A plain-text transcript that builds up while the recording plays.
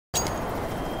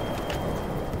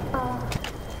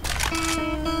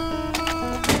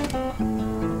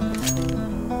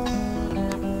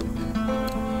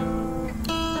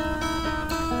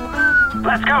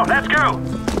go, let's go!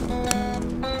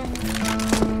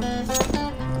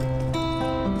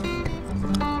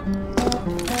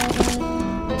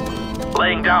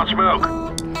 Laying down smoke.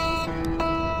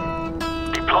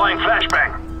 Deploying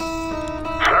flashbang.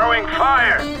 Throwing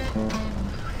fire.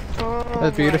 Oh,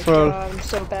 That's beautiful. My God, I'm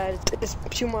so bad. It's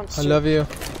 2 months. I love you.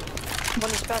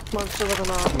 One is back monster with an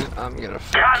arm. I'm gonna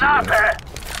fuck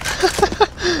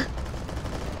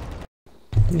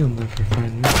you. You'll never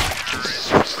find me.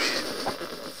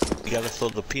 You gotta throw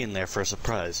the P in there for a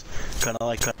surprise. Kinda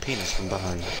like cut penis from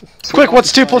behind. Quick,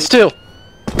 what's 2 plus 2?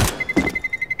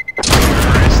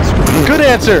 Good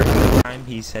answer!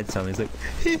 He said something, he's like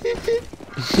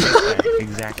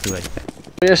exactly like that.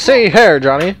 You see here,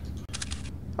 Johnny.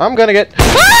 I'm gonna get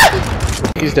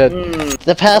He's dead.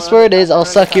 The password is I'll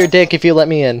suck your dick if you let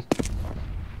me in.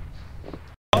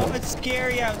 Oh, it's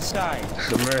scary outside.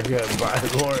 America buy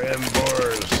more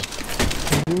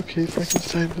M4s. Are you okay,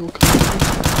 Frankenstein Bill?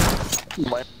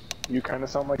 You kinda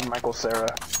sound like Michael Cera.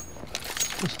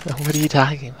 What are you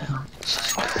talking about?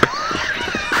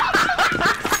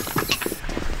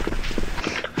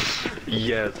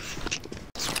 Yes.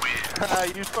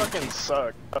 You fucking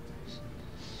suck.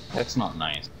 That's not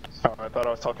nice. Oh, I thought I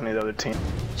was talking to the other team.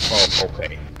 Oh,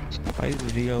 okay. Why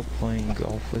is Leo playing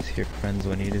golf with your friends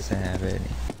when he doesn't have any?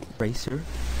 Racer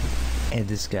and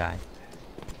this guy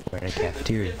were in a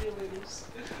cafeteria.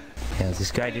 Now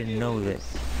this guy didn't know that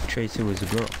Tracer was a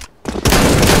girl. He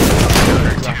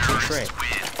dropped the tray.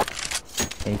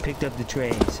 And he picked up the tray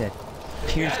and he said,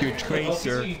 "Here's your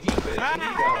Tracer."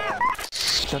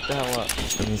 Shut the hell up.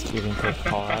 And he's giving quick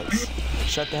call outs.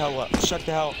 Shut the hell up. Shut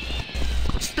the hell.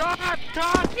 Stop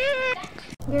talking!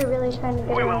 You're really trying to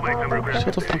get involved with that.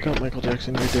 Shut the fuck up, Michael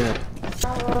Jackson, you're dead.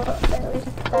 Well, at least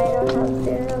I don't have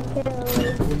serial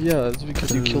killers. Well, yeah, it's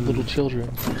because you killed little children.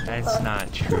 That's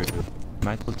not true.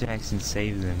 Michael Jackson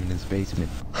saved them in his basement.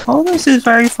 Oh, this is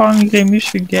very funny game. You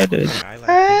should get it.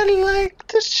 I'd like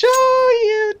to show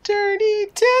you dirty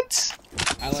tits.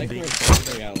 I like my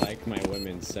something. I like my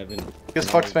women 7. Just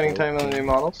fuck spending time on the new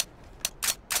models.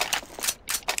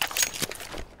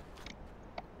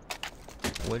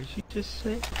 What did you just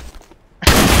say?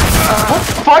 What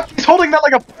the fuck? He's holding that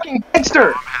like a fucking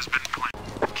gangster!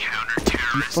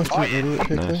 You fucking idiot,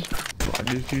 Pickle. What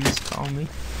did you just call me?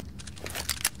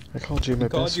 I called you my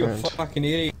best friend. Fucking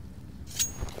idiot.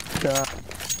 Yeah.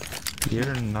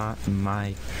 You're not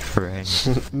my friend.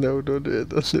 No, don't do it,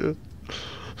 don't do it.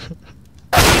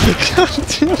 God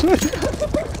damn it.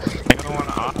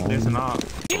 There's an op.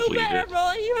 You better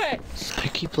believe it! I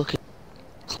keep looking at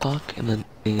the clock and then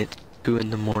seeing it 2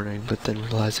 in the morning, but then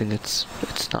realizing it's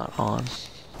not on.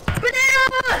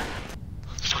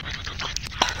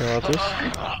 You want this?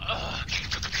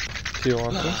 Do you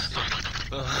want this?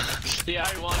 Yeah,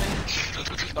 I want it.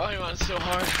 Oh, I want it so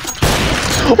hard.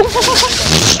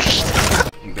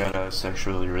 You got a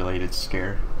sexually related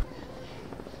scare?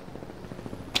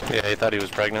 Yeah, he thought he was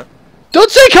pregnant.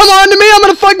 Don't say come on to me, I'm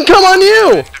gonna fucking come on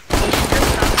you!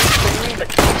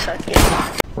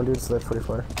 One dude's left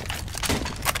 44.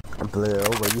 Blue,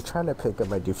 were you trying to pick up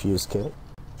my diffuse kit?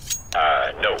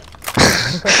 No.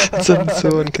 That sounds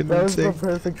so unconvincing. That was the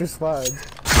perfect response.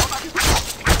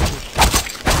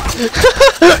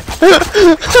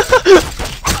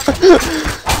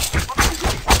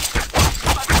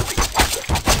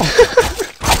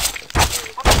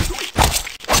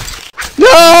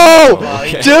 No!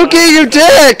 Dookie, you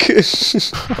dick!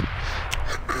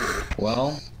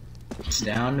 Well, it's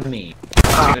down to me.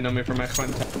 They know me for my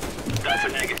content.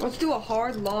 Let's do a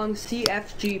hard, long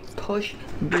CFG push B.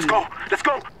 Let's go, let's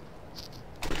go!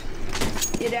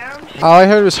 You down? All I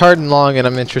heard was hard and long and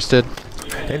I'm interested.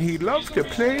 And he loves to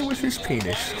play with his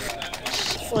penis.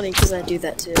 Funny, because I do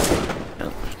that too.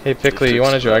 Hey Pickley, you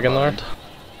want a Dragon Lord?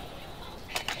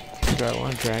 Do I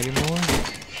want Dragon Lord?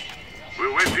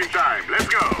 We're wasting time, let's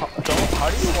go! How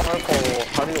do you want to pull?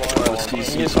 How do you want to pull? Can you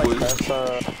just like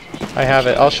press I have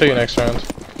it, I'll show you next round.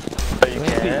 But you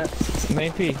can't?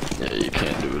 Maybe. Yeah, you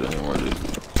can't do it anymore, dude.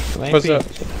 What's up?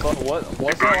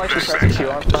 What's that like you press Q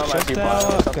on time as you buy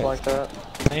or something like that?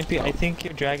 Maybe, I think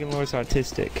your Dragon Lord's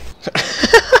autistic.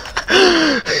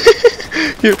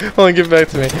 Hold on, give it back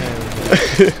to me.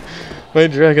 My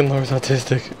Dragon Lord's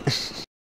autistic.